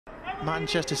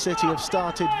Manchester City have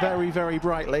started very, very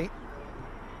brightly,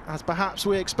 as perhaps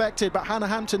we expected, but Hannah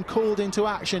Hampton called into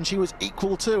action. She was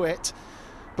equal to it,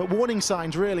 but warning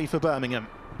signs really for Birmingham.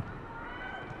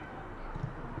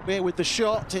 Here with the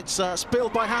shot, it's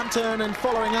spilled by Hampton, and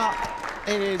following up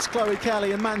is Chloe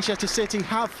Kelly, and Manchester City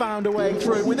have found a way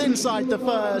through with inside the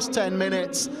first 10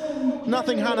 minutes.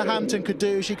 Nothing Hannah Hampton could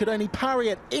do. She could only parry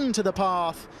it into the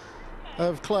path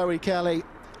of Chloe Kelly,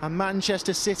 and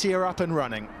Manchester City are up and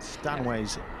running.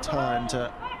 Stanway's turn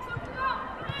to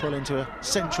pull into a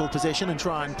central position and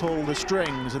try and pull the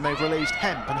strings, and they've released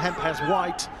Hemp, and Hemp has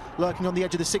White lurking on the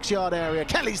edge of the 6-yard area.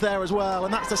 Kelly's there as well,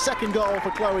 and that's the second goal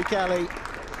for Chloe Kelly.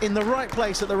 In the right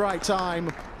place at the right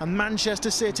time, and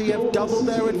Manchester City have doubled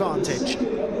their advantage.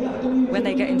 When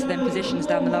they get into them positions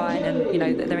down the line, and you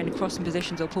know they're in crossing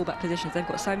positions or pullback positions, they've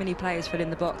got so many players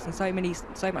filling the box and so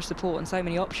much support and so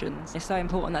many options. It's so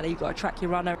important that you've got to track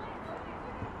your runner.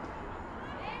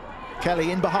 Kelly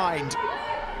in behind.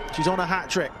 She's on a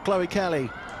hat-trick. Chloe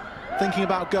Kelly thinking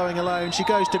about going alone. She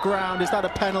goes to ground. Is that a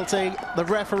penalty? The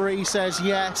referee says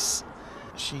yes.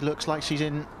 She looks like she's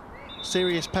in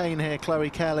serious pain here, Chloe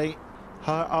Kelly.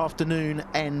 Her afternoon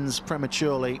ends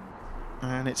prematurely,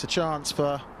 and it's a chance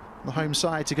for the home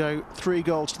side to go 3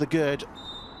 goals to the good.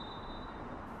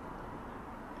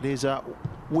 It is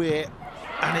Weir,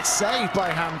 and it's saved by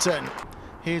Hampton.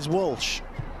 Here's Walsh.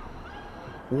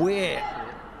 Weir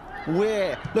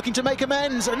looking to make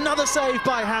amends. Another save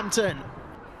by Hampton.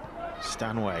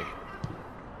 Stanway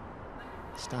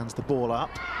stands the ball up,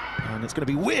 and it's going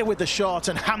to be Weir with the shot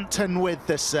and Hampton with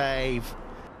the save.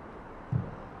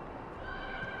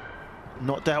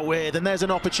 Not dealt with, and there's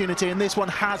an opportunity, and this one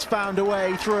has found a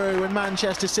way through, and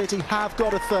Manchester City have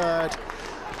got a third.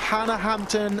 Hannah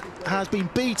Hampton has been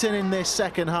beaten in this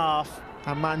second half,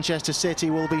 and Manchester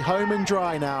City will be home and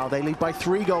dry now. They lead by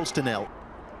 3 goals to 0.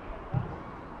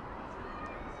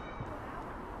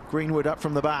 Greenwood up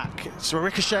from the back. It's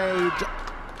ricocheted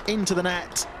into the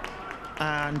net,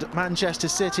 and Manchester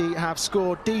City have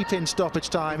scored deep in stoppage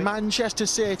time. Manchester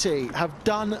City have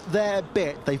done their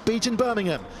bit. They've beaten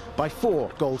Birmingham by 4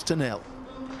 goals to 0.